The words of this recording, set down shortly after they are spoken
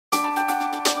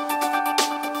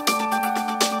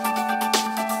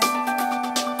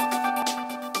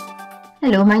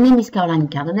Hello, my name is Caroline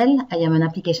Cardinal. I am an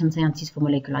application scientist for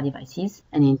molecular devices.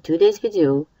 And in today's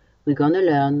video, we're going to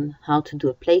learn how to do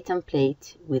a plate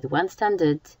template with one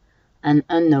standard and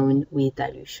unknown with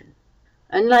dilution.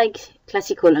 Unlike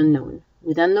classical unknown,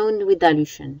 with unknown with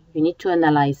dilution, you need to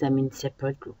analyze them in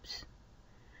separate groups.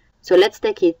 So let's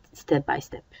take it step by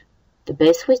step. The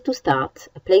best way to start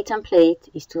a plate template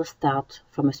is to start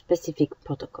from a specific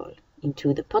protocol.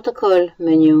 Into the protocol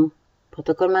menu,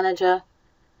 protocol manager,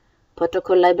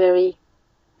 protocol library,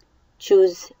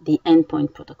 choose the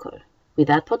endpoint protocol. With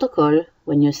that protocol,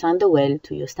 when you assign the well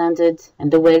to your standard and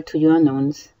the well to your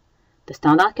unknowns, the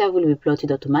standard curve will be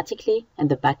plotted automatically and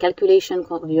the back calculation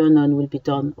of your unknown will be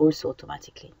done also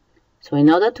automatically. So in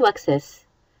order to access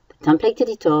the template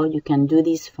editor, you can do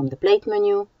this from the plate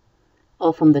menu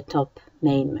or from the top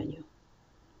main menu.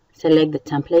 Select the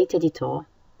template editor.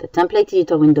 The template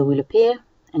editor window will appear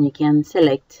and you can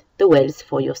select the wells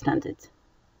for your standard.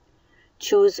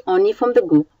 Choose only from the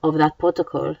group of that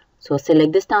protocol. So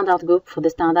select the standard group for the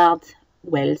standard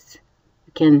wells.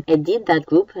 You can edit that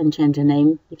group and change the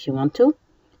name if you want to,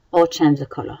 or change the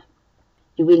color.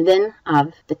 You will then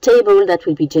have the table that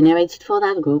will be generated for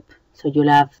that group. So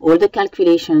you'll have all the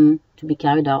calculation to be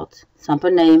carried out, sample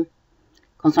name,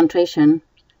 concentration,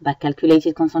 back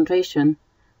calculated concentration,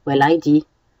 well ID,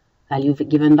 value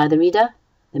given by the reader,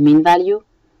 the mean value,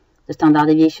 the standard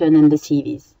deviation, and the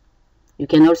CVs. You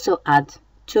can also add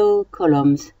two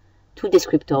columns, two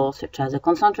descriptors such as the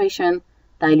concentration,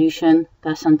 dilution,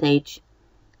 percentage,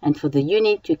 and for the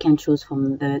unit you can choose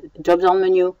from the drop-down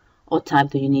menu or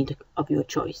type the unit of your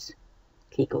choice.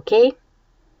 Click OK.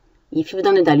 If you've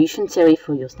done a dilution series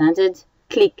for your standard,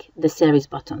 click the series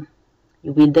button.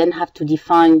 You will then have to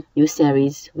define your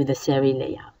series with the series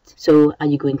layout. So are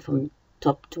you going from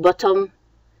top to bottom,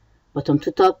 bottom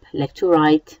to top, left to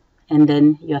right, and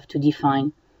then you have to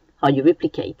define how your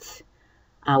replicates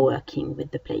are working with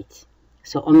the plate.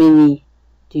 So how many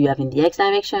do you have in the X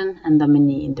direction and how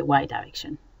many in the Y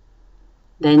direction.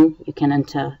 Then you can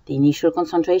enter the initial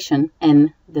concentration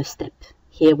and the step.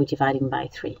 Here we're dividing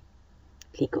by 3.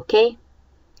 Click OK.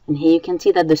 And here you can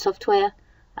see that the software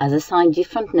has assigned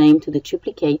different names to the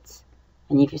triplicates.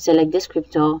 And if you select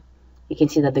descriptor, you can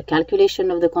see that the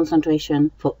calculation of the concentration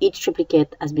for each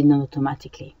triplicate has been done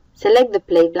automatically. Select the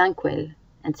plate blank well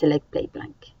and select plate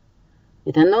blank.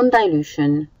 With unknown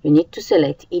dilution, you need to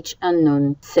select each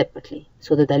unknown separately.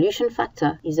 So the dilution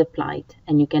factor is applied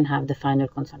and you can have the final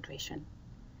concentration.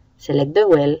 Select the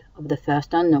well of the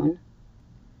first unknown.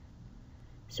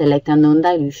 Select unknown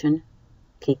dilution.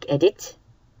 Click edit.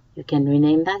 You can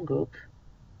rename that group.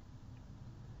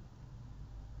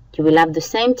 You will have the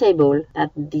same table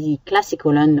that the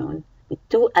classical unknown with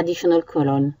 2 additional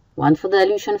columns, one for the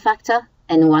dilution factor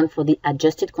and one for the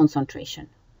adjusted concentration.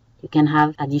 You can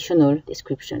have additional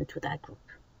description to that group.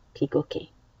 Click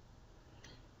OK.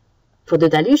 For the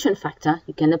dilution factor,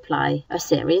 you can apply a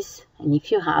series, and if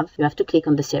you have to click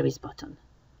on the series button.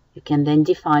 You can then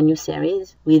define your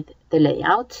series with the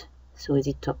layout, so is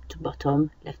it top to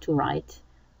bottom, left to right,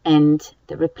 and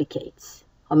the replicates.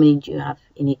 How many do you have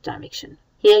in each direction?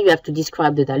 Here you have to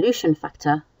describe the dilution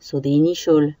factor, so the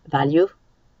initial value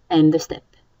and the step.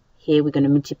 Here we're going to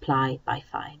multiply by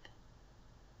 5.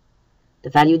 The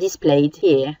value displayed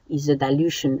here is the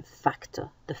dilution factor,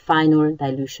 the final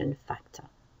dilution factor.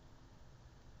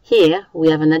 Here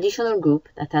we have an additional group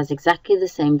that has exactly the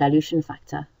same dilution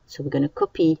factor. So we're going to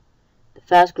copy the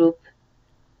first group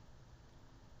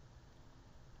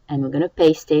and we're going to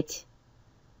paste it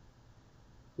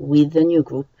with the new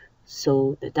group.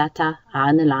 So the data are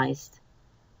analyzed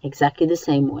exactly the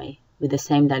same way with the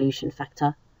same dilution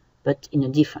factor, but in a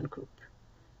different group.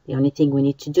 The only thing we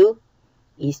need to do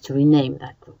is to rename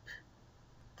that group.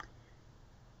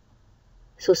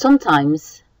 So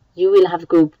sometimes you will have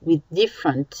groups with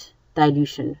different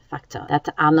dilution factor that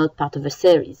are not part of a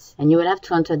series, and you will have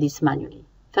to enter this manually.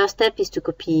 First step is to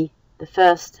copy the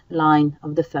first line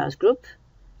of the first group.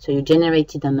 So you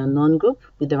generated an unknown group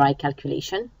with the right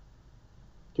calculation.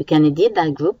 You can edit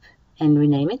that group and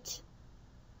rename it.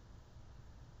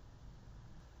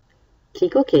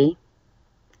 Click OK.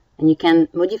 And you can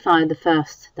modify the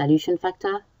first dilution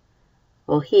factor,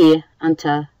 or here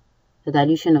enter the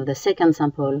dilution of the second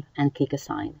sample and click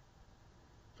Assign.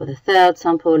 For the third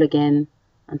sample again,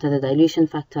 enter the dilution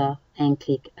factor and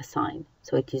click Assign,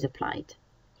 so it is applied.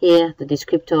 Here the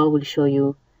descriptor will show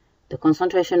you the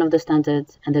concentration of the standard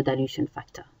and the dilution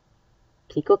factor.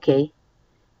 Click OK,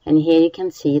 and here you can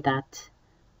see that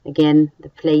again the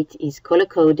plate is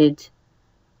color-coded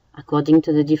according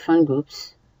to the different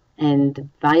groups, and the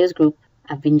various groups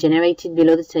have been generated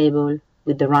below the table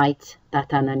with the right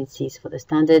data analysis for the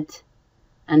standard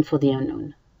and for the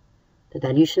unknown. The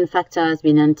dilution factor has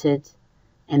been entered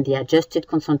and the adjusted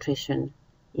concentration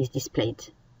is displayed.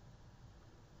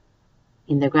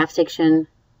 In the graph section,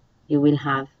 you will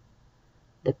have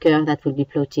the curve that will be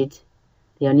plotted.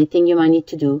 The only thing you might need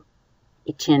to do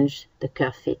is change the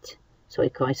curve fit so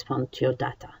it corresponds to your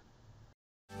data.